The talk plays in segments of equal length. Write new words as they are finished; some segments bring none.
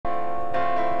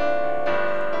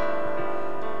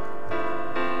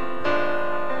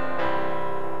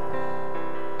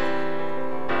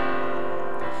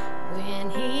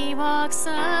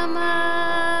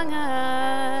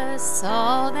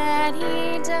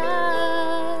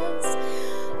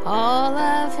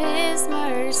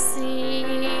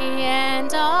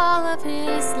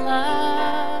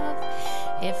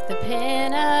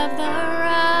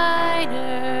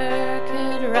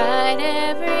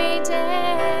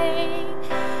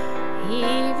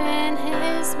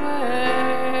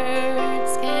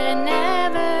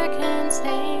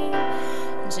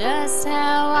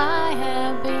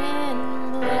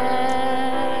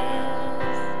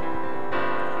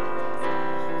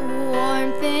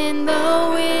in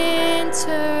the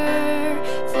winter,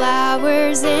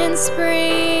 flowers in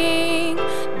spring,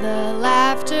 the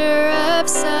laughter of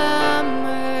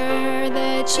summer,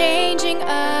 the changing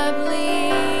of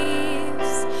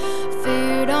leaves,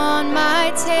 food on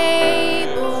my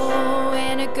table,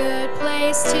 and a good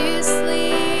place to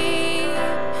sleep,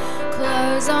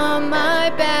 clothes on my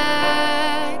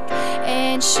back,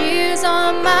 and shoes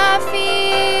on my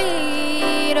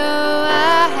feet. Oh,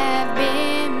 I have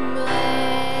been blessed.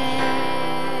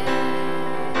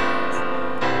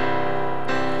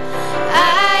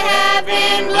 I have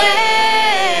been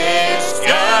blessed.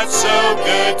 God's so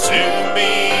good to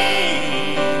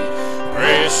me.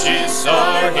 Precious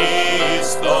are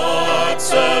His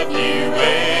thoughts of you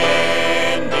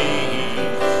and me.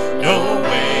 No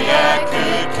way I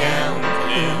could count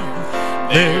them.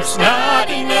 There's not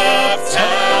enough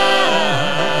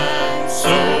time,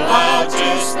 so I'll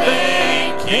just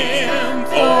thank Him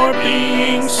for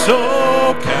being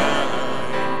so kind.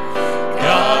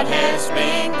 God has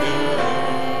been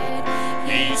good.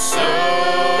 He's so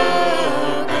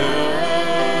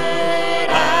good.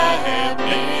 I have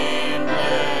been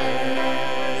blessed.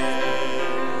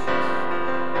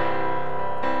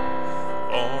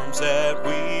 Arms that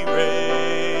we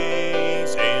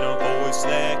raise and a voice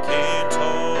that can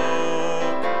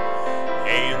talk,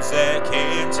 hands that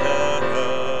can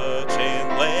touch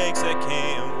and legs that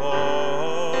can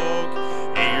walk,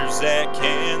 ears that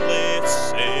can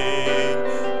listen,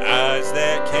 eyes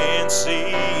that can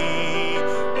see.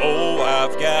 Oh,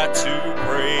 I've got to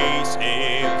praise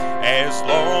Him as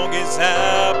long as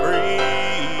I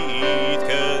breathe,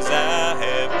 'cause I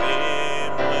have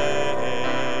been blessed.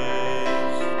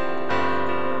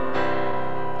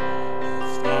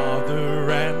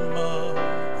 Father and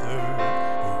mother who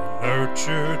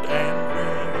nurtured and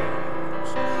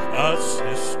raised, a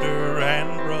sister and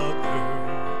brother,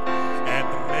 and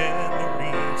the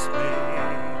memories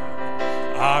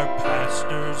made, our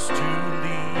pastors to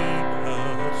lead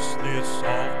us, this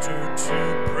altar to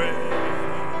pray,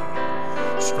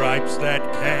 stripes that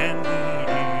can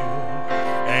heal,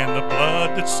 and the blood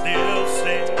that still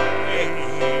saves.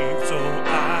 So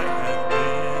I have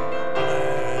been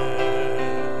blessed.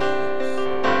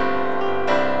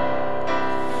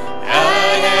 I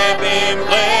have been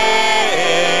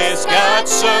blessed.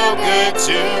 God's so good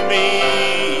to me.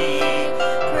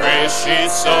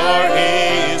 Precious are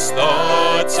His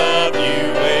thoughts of you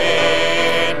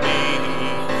and me.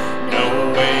 No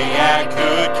way I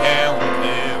could count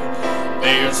them.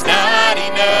 There's not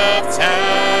enough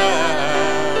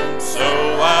time, so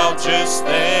I'll just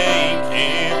thank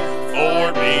Him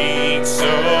for being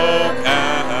so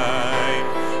kind.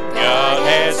 God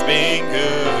has been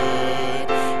good.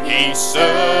 He's so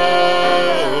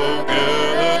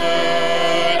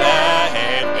good. I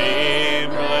have been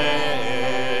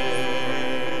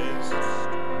blessed.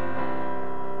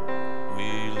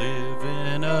 We live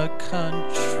in a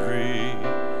country,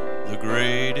 the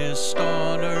greatest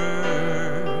on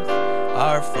earth.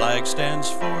 Our flag stands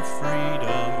for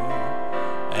freedom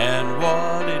and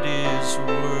what it is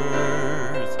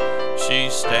worth. She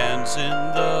stands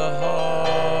in the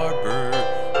harbor,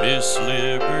 Miss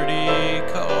Liberty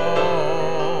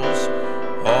calls.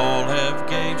 All have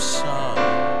gave some,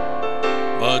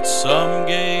 but some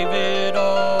gave it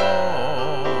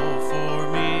all for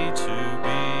me to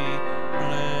be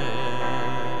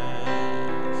blessed.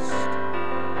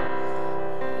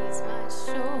 He's my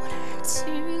shoulder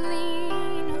to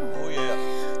lean on Oh yeah.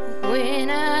 when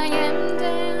I am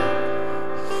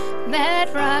down, that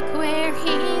rock where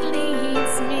He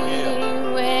leads me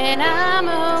when I'm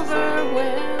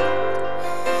overwhelmed,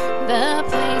 the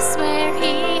place where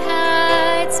He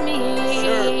hides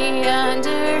me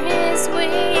under His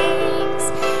wings.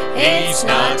 He's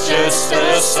not just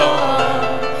a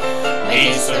song,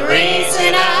 He's the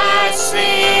reason I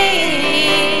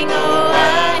sing. Oh,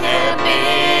 I have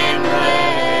been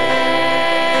blessed.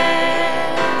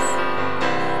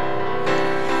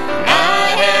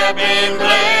 I have been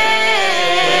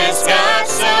blessed.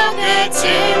 God's so good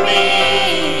to me.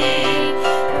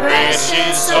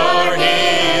 Precious are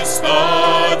His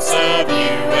thoughts of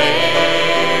you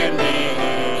and me.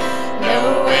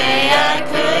 No way I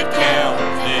could count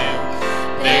them.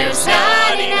 There's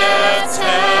not enough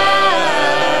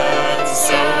time,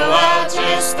 so I'll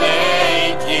just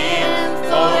thank Him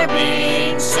for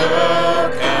being so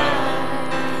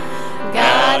kind.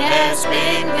 God has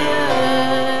been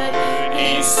good.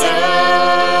 He's so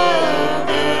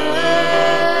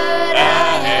good. I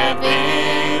have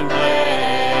been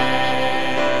blessed.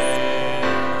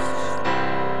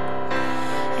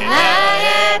 I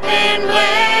have been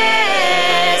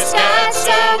blessed. God's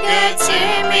so good to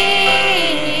me.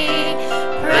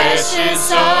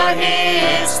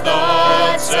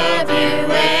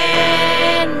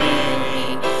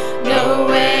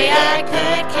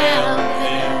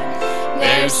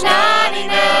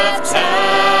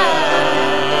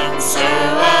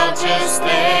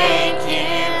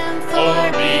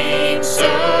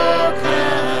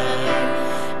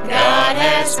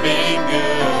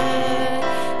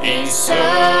 He's so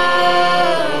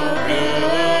good.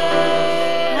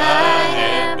 I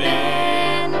have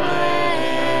been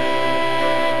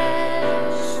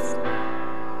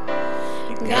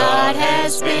blessed. God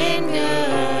has been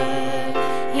good.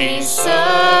 He's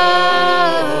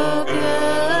so